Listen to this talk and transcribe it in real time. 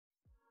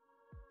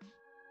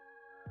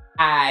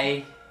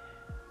The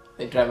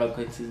drama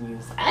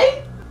continues.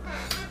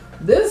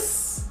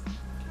 This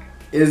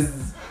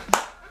is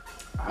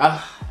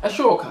a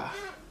shocker,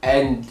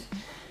 and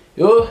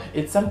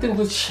it's something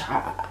which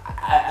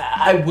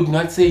I would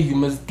not say you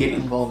must get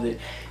involved in.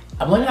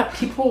 I want to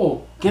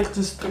people get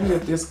to story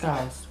with these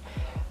guys.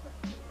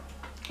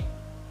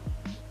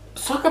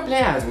 Soccer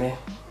players, man.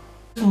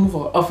 Move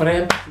off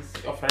ramp.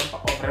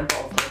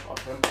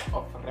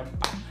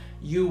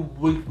 You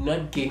would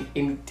not gain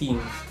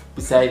anything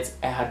besides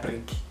a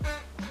heartbreak.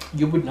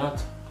 You would not.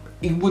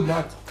 It would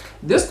not.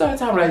 This story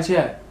time right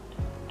here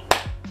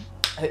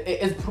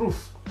is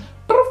proof.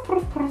 Proof.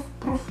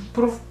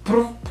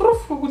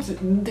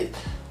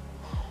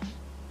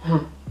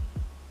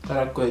 They're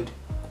not good.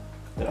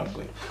 They're not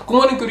good. Good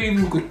morning, good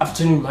evening, good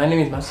afternoon. My name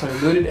is Master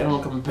Loaded and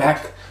welcome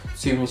back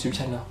to your YouTube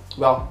channel.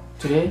 Well,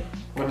 today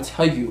I'm gonna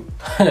tell you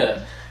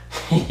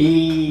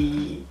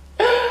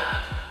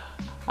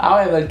how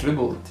I got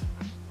dribbled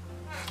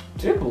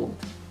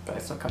by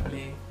soccer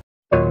play.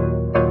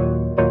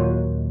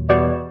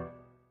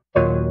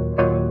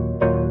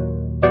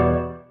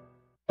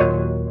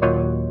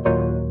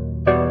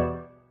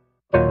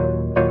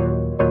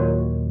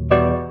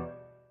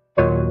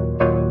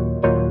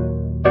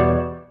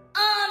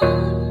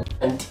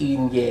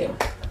 Yeah.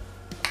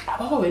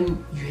 About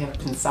when you have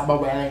been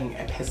sabawang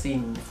a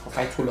person for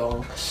quite too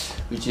long,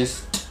 you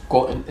just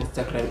go on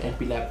Instagram and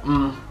be like,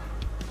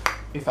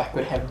 if I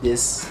could have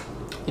this,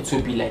 it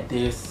would be like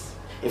this.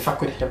 If I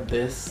could have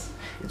this,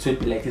 it would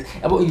be like this.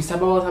 About you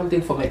sabaw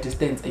something from a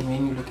distance, and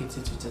when you look at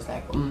it, you're just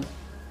like,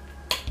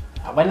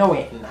 I wanna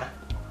win.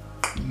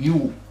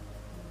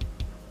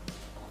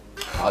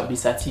 I'll be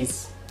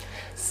satis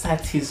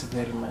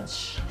very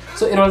much.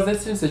 So it was that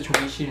same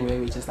situation where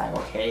we just like,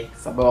 okay,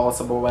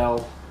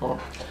 well.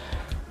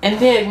 And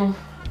then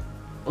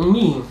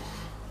me,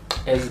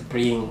 as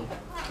being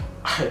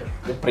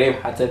the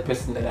brave-hearted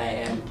person that I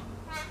am,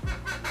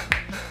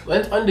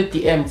 went on the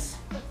DMs.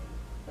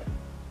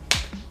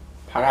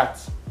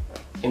 Parat,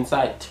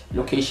 inside,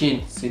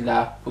 location,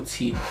 Sila,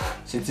 Putin,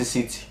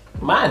 city.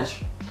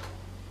 Manj.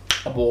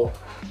 Abo,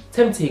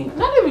 tempting.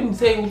 Not even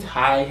saying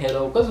hi,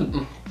 hello, because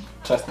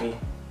trust me,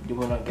 you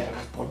will not get a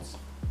response.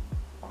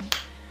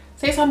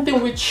 Say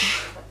something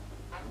which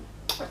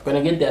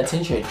gonna get their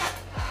attention.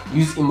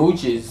 Use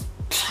emojis.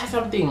 Try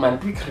something, man.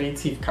 Be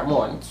creative. Come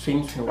on, it's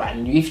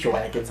 2021. If you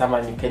wanna get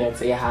someone, you cannot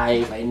say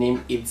hi. My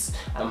name is.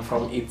 I'm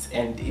from it,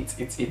 and it's.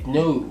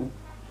 No,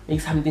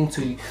 make something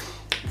to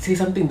say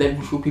something that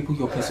will show people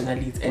your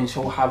personality and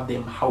show how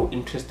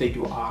interested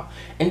you are.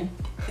 And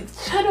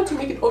try not to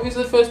make it obvious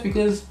at first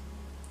because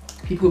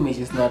people may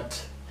just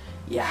not.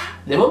 Yeah,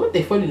 the moment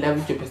they fall in love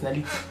with your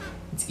personality,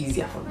 it's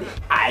easier from there.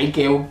 I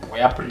get boy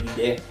up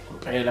there.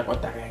 Like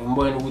what I'm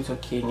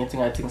okay,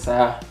 getting I think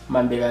sir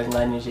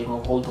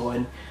hold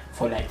on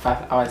for like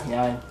 5 hours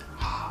now.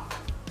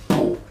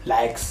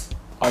 Likes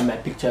on my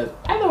pictures.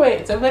 By the way,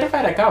 it's a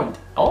verified account.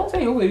 I won't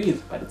say who it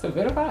is, but it's a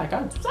verified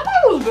account. So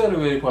that was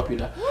very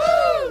popular.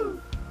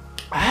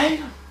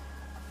 I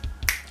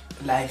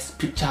likes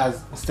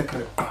pictures,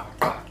 Instagram,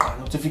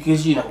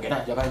 notification, I'm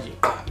gonna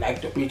like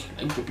the page.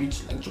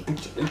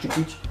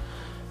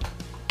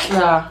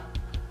 Nah,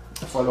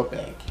 follow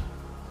back.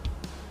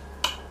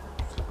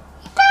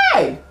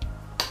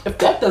 If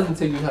that doesn't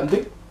tell you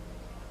something,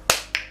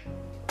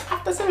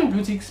 after 7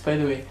 boutiques, by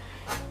the way,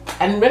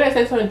 and when I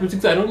say 7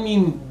 boutiques, I don't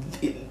mean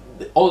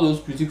all those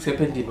boutiques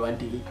happened in one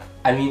day.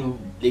 I mean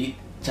late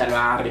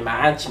January,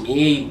 March,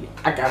 May,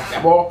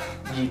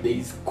 there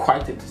is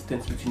quite a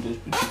distance between those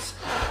boutiques.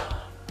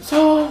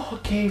 So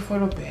okay,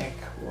 follow back.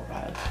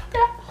 Alright.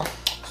 Yeah.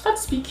 Start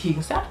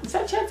speaking. Start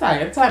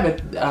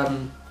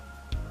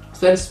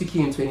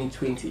speaking in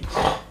 2020.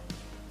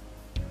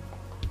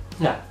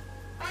 Yeah.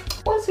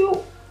 Once you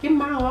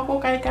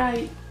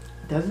guy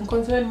doesn't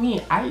concern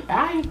me.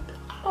 I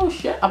don't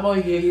share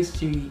about your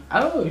history. I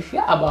don't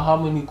share about how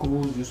many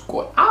goals you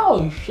scored. I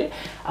don't share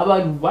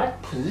about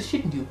what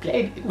position you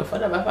played in the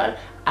front of my fan.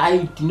 I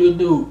do not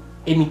know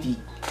anything.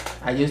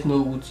 I just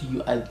know who to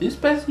you as this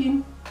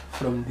person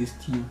from this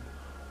team.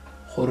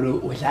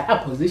 A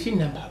position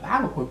number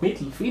one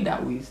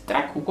midfielder with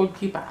strike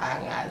goalkeeper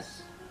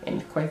hangers.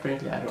 And quite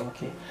frankly, I don't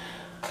care.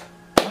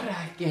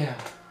 Alright, yeah.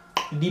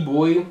 The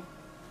boy.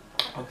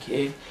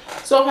 Okay,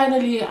 so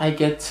finally I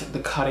get the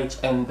courage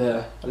and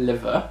the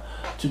liver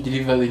to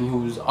deliver the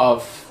news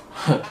of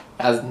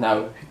as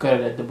now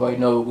because let the boy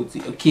know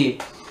okay,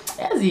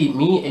 as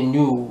me and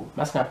you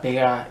must not pay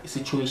a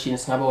situation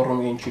snabo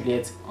Romeo and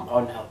Juliet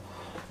on now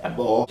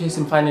about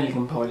Jason finally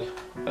compelled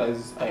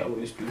as I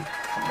always do.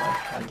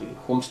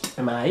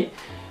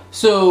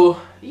 So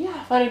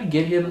yeah, finally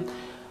get him.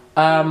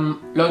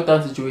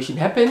 Lockdown situation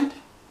happened.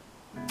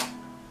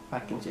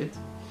 Fucking shit.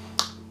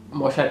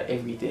 More shot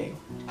everything.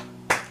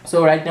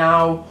 So right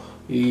now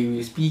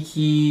we're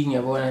speaking,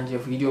 everyone has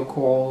your video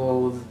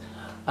calls,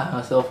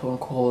 cell phone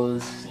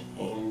calls,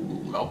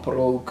 and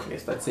broke. They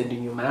start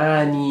sending you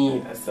money.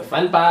 That's the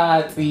fun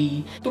part.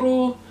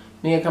 Through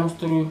Nigga comes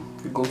through,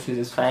 we go to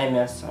this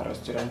finest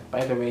restaurant.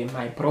 By the way,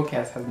 my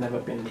broadcast has never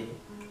been there.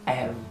 I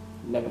have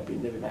never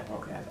my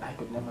podcast. I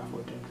could never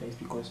afford that place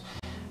because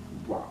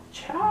wow,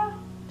 cha,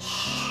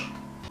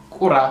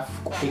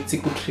 quite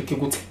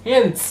tricky,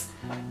 tense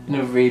in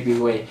a very big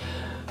way.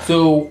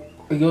 So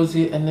we go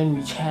to and then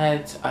we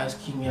chat,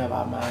 asking me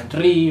about my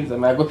dreams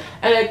and my goals.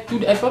 And like,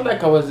 dude, I felt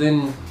like I was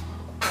in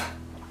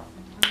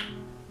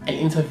an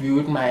interview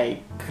with my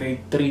grade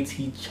 3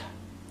 teacher,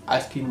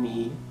 asking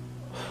me,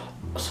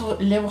 so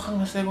Lebogang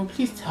was like,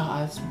 please tell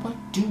us, what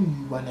do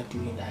you want to do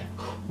in life?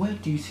 Where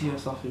do you see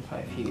yourself in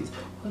 5 years?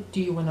 What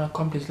do you want to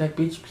accomplish? Like,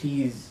 bitch,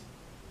 please.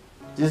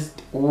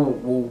 Just,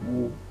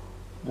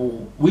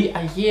 we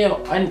are here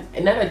on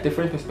another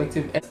different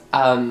perspective.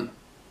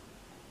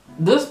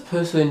 This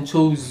person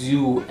chose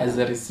you as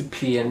a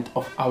recipient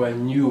of our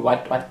new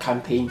what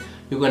campaign.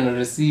 You're going to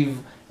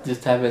receive this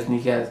type of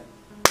sneakers.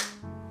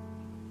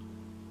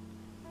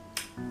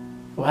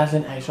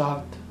 Wasn't I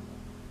shocked?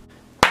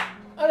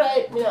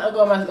 Alright, I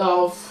got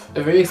myself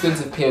a very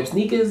expensive pair of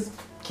sneakers.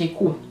 Okay,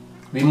 cool.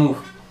 We move.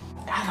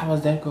 As I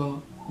was that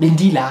girl,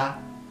 Bendila.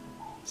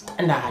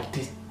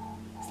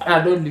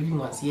 Standard living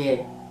was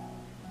here.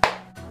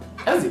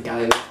 As it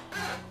guys,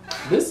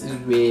 this is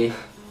where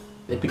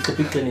the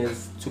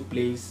pictures took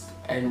place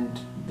and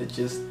the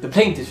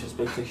plain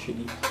disrespect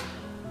actually.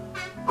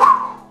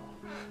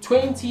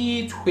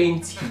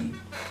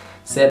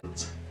 2027.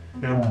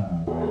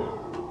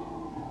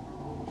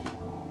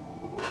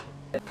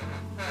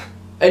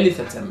 Early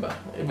September,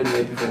 even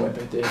way before my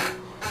birthday,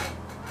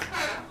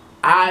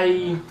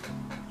 I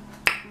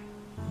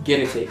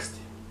get a text.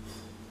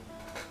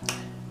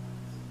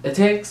 A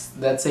text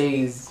that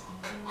says,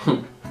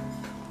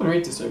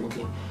 read this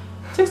everything.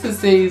 Text that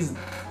says,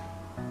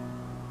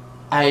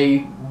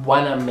 I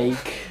wanna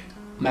make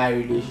my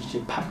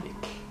relationship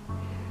public.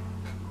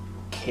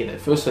 Okay, the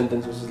first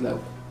sentence was just like,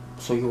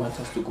 so you want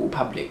us to go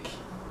public?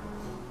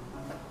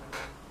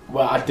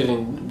 Well, I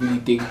didn't really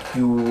think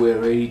you were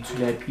ready to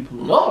let people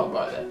know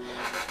about that.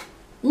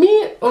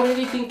 Me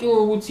already thinking,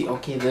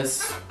 okay,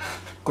 this is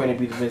gonna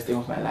be the best day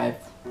of my life.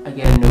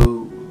 Again,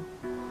 no,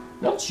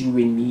 not you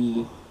and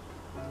me,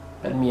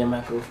 but me and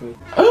my girlfriend.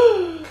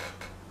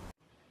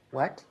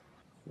 What?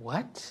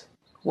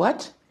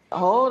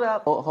 Hold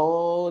up,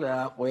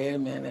 wait a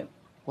minute.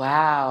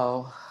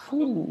 Wow.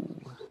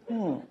 Oh.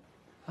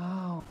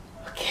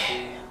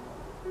 Okay.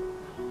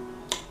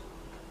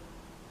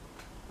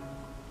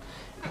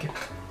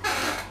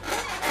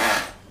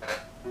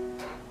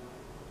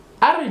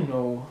 I don't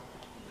know,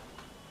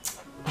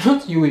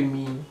 not you and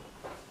me,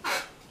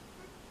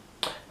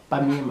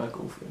 but me and my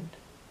girlfriend.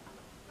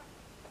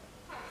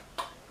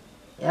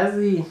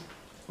 Yazzie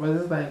was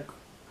just like,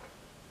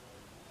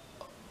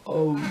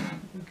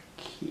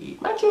 okay.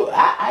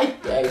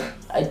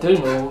 I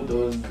don't know there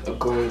was a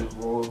girl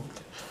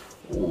involved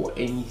or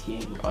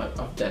anything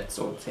of that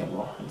sort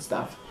and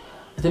stuff.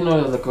 I didn't know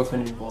there was a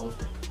girlfriend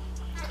involved.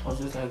 I was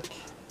just like,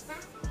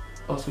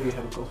 also you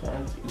have a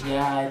girlfriend?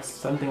 Yeah, it's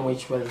something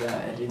which was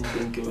I didn't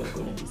think it was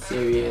going to be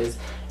serious.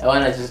 I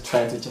wanna just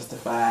try to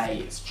justify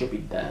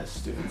stupid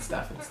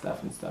stuff.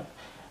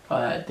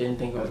 I didn't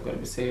think it was going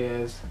to be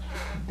serious.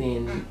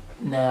 Then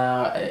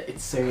now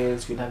it's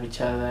serious. We love each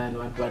other and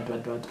what.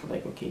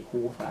 Like, okay,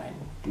 cool, fine.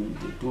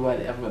 Do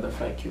whatever the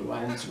fuck you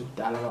want.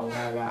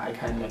 I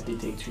cannot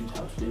dictate you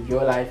how to live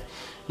your life.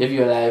 Live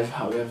your life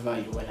however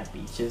you wanna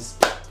be.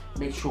 Just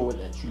make sure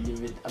that you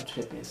live it up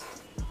to the best.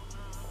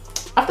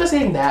 After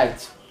saying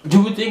that,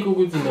 do you think we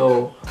would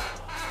know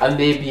and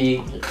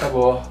maybe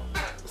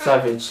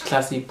savage,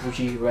 classic,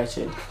 bougie,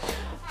 ratchet?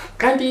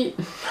 Candy,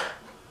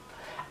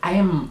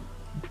 I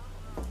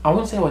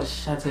won't say I was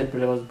shattered,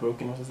 but I was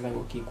broken. I was just like,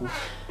 okay, cool.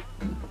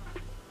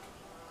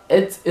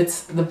 It's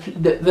the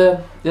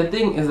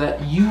thing is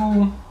that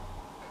you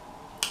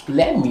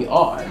led me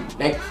on.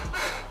 Like,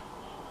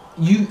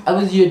 I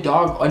was your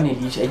dog on a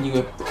leash and you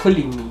were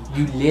pulling me.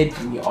 You led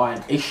me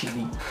on,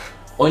 actually,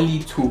 only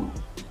to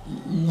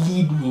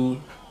lead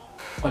me,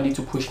 only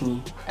to push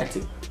me at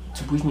the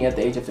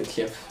edge of the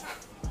cliff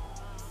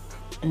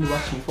and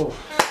watch me fall.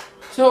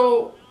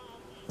 So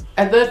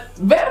at that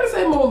very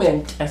same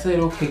moment, I said,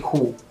 okay,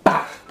 cool.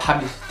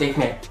 Publish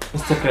statement,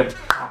 Instagram,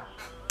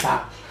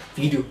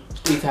 video,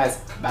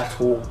 status,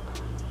 battle.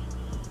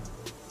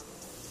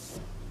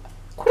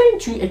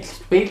 Couldn't you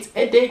expect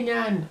a day?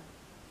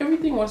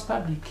 Everything was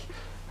public.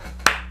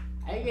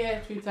 I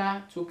guess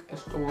Twitter took a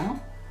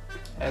storm,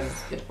 as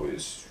it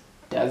was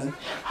does.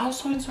 How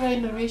so and so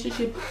in a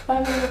relationship?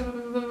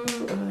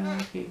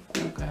 Okay,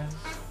 cool guys.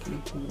 Okay,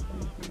 cool.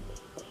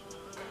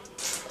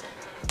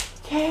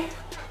 Okay,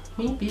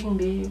 me being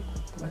there,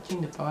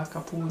 watching the power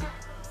couple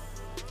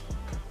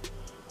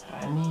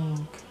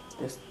running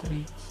the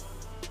streets,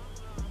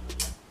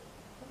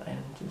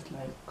 and just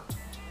like,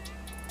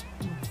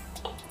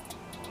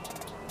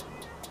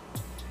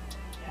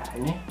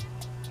 yeah,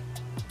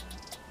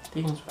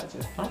 things were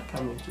just not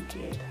coming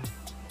together.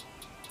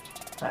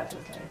 I was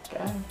like,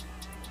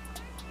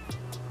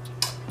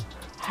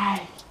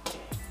 hi,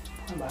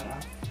 how about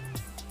that?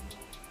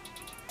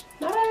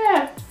 No,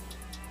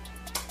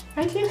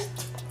 at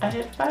least I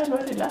had fun while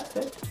it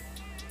lasted.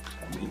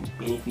 I mean,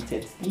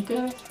 benefited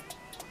sneakers,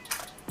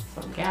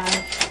 some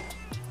gas,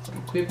 some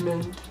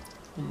equipment,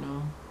 you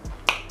know.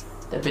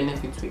 The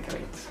benefits were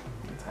great.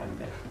 The time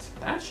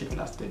that shit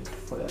lasted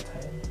for that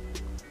time.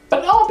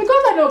 But oh,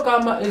 because I know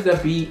Gamma is a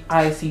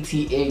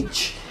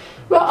BICTH,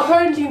 well,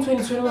 apparently in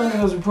 2021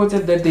 it was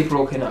reported that they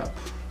broken up.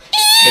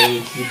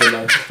 Apparently the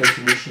long-distance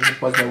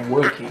relationship wasn't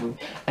working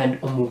and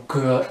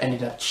girl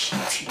ended up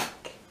cheating.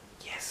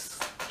 Yes,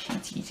 she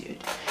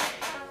cheated.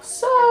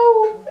 So,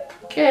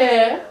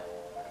 yeah,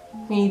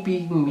 me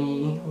being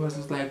me was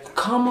just like,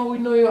 Gamma, we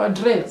know your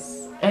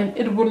address. And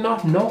it will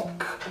not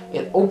knock.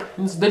 It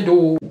opens the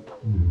door.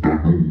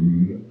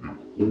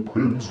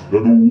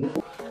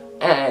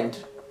 And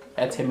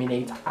I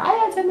terminate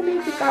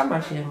the Gamma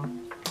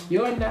game.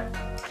 You're not.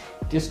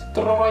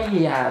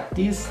 Destroyer,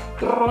 pizza,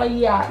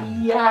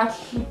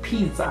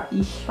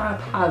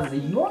 ishakazi,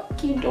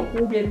 yonke into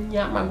kube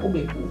mnyama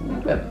kube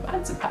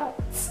manzi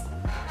phansi.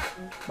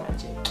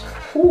 Magic.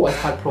 Who was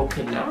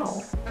heartbroken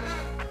now?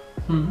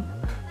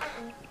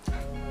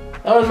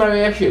 That was my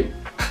reaction.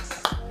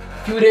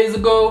 A few days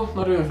ago,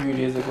 not even a few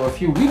days ago, a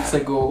few weeks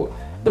ago,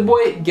 the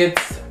boy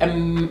gets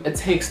a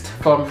text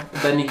from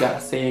the nigga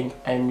saying,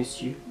 I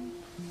miss you.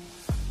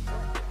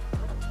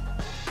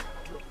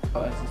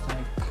 Oh, it's just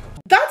like,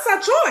 that's a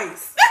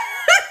choice.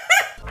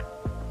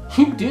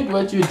 you did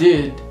what you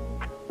did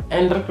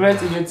and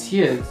regret in your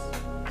tears.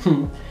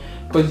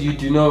 But you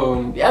do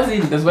know,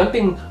 there's one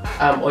thing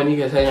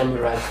Onika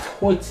Sayamira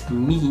taught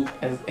me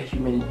as a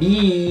human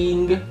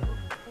being.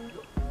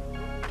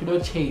 Do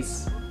not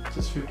chase,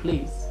 just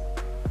replace.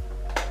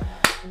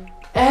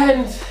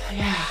 And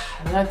yeah,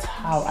 that's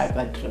how I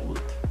got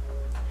dribbled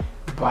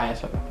by a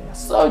South Africa.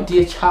 So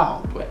dear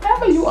child,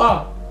 wherever you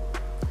are,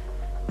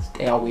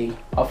 stay away.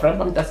 Our friend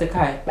from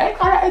Tasekai,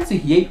 back on the answer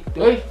here.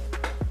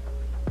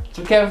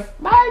 To Kev,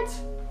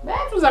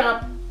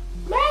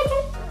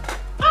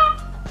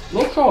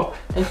 make sure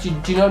that you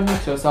do not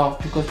mix yourself,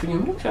 because when you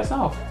mix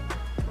yourself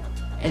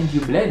and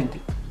you blend,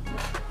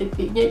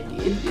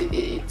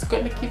 it's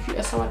gonna give you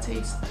a sour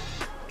taste.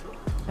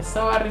 A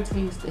sour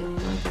taste, and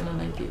you're not gonna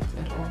like it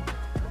at all.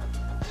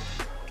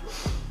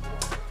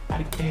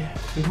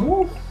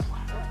 Remove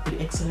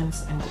the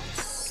excellence and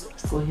what's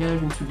still here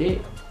even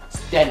today,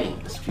 standing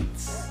in the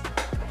streets.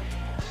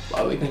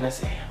 What are we gonna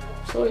say?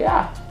 So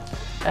yeah,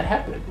 that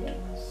happened.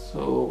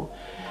 So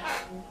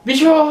be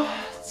sure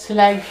to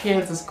like,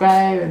 share,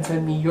 subscribe, and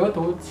send me your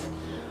thoughts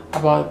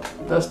about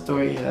the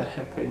story that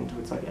happened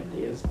with Sonia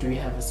Players. Do you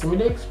have a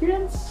similar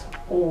experience,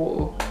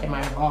 or am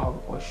I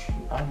wrong, or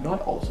I'm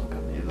not also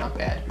coming that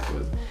bad?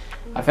 Because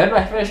I've had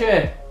my fair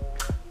share,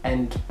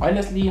 and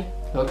honestly,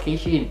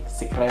 location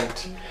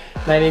secret.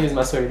 My name is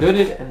Masori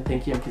Loaded, and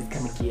thank you, and please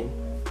come again.